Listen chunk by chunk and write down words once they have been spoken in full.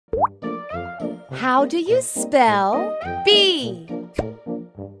How do you spell B?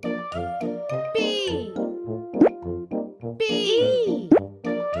 B. B.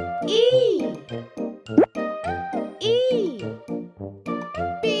 E. E.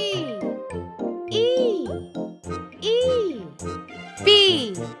 B. E. E.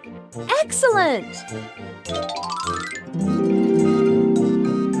 B. Excellent!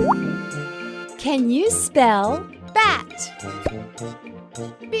 Can you spell bat?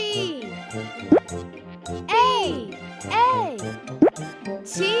 B. A.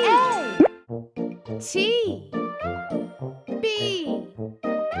 T. T. B.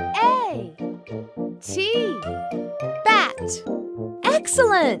 A. T. Bat.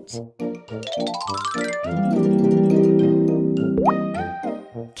 Excellent!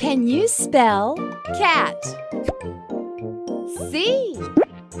 Can you spell cat? C.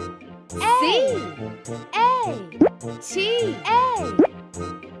 C. A. T. A.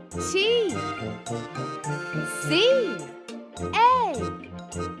 T. C. A.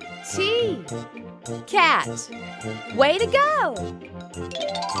 T. Cat. Way to go!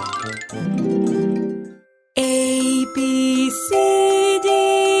 A, B, C, D,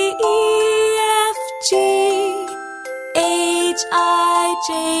 E, F, G, H, I,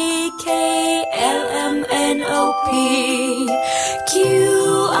 J, K, L, M, N, O, P, Q,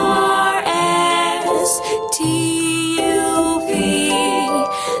 R, S, T, U, V,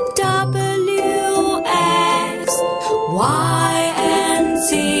 W, X, Y, and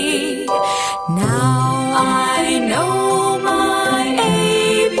Z. Now I know my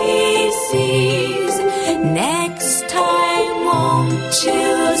ABCs. Next time, won't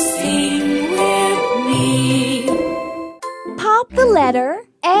you sing with me? Pop the letter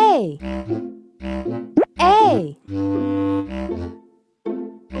A. A.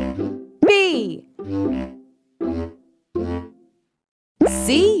 B.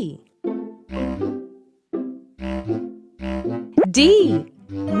 C. D.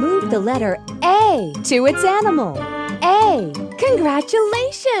 Move the letter A to its animal. A.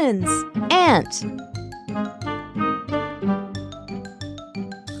 Congratulations! Ant.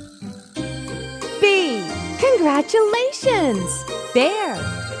 B. Congratulations! Bear.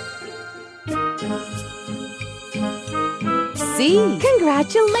 C.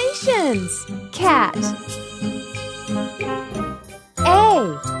 Congratulations! Cat.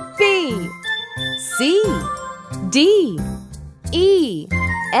 A. B. C. D. E.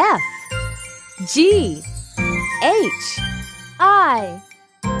 F. G. H. I.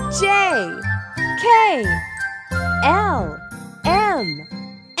 J. K. L. M.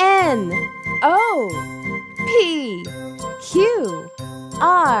 N. O. P. Q.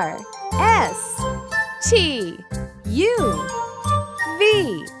 R. S. T. U.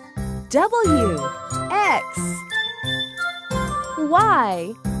 V. W. X.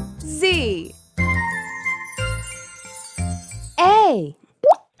 Y. Z. A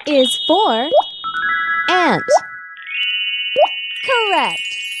is for ant. Correct.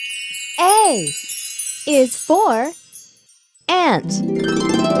 A is for ant.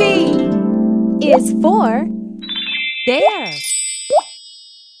 B is for bear.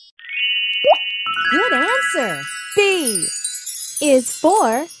 Good answer. B is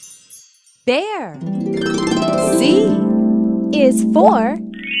for bear. C is for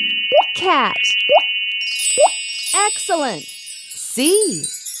cat. Excellent. C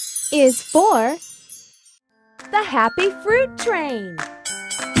is for the happy fruit train.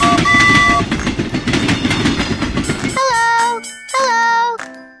 Hello! Hello!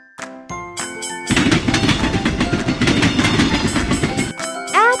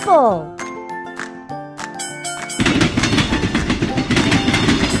 Apple.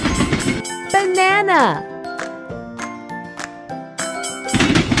 Banana.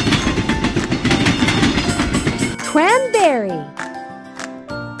 Cranberry.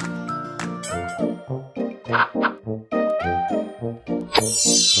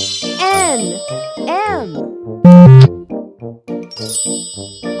 N. M.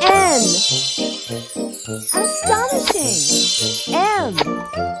 N. Astonishing. M.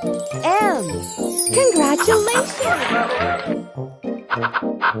 M. Congratulations.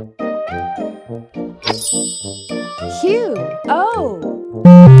 Q. O.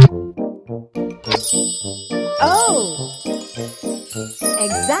 O.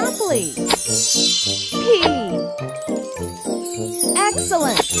 Exactly. P.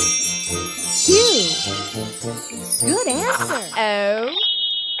 Excellent. Q. Good answer. O.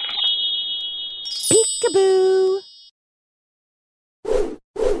 Peekaboo.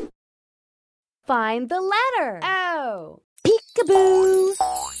 Find the letter O. Peekaboo.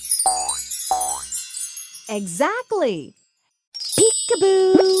 Exactly.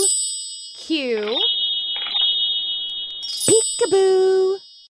 Peekaboo. Q. Q. Peekaboo.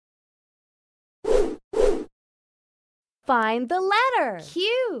 Find the letter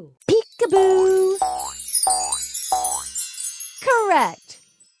Q. Peekaboo. Correct.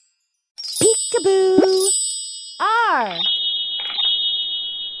 Peekaboo. R.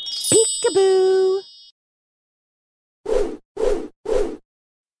 Peekaboo.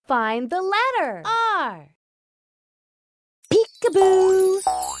 Find the letter R. Peekaboo.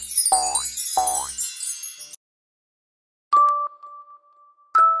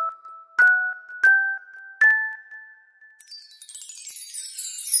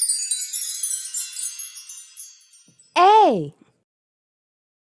 A.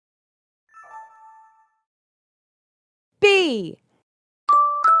 B.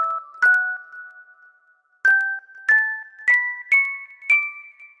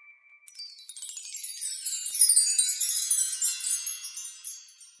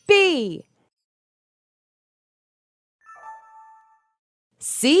 B.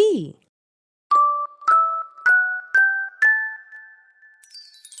 C.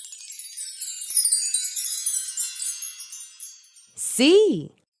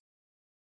 C.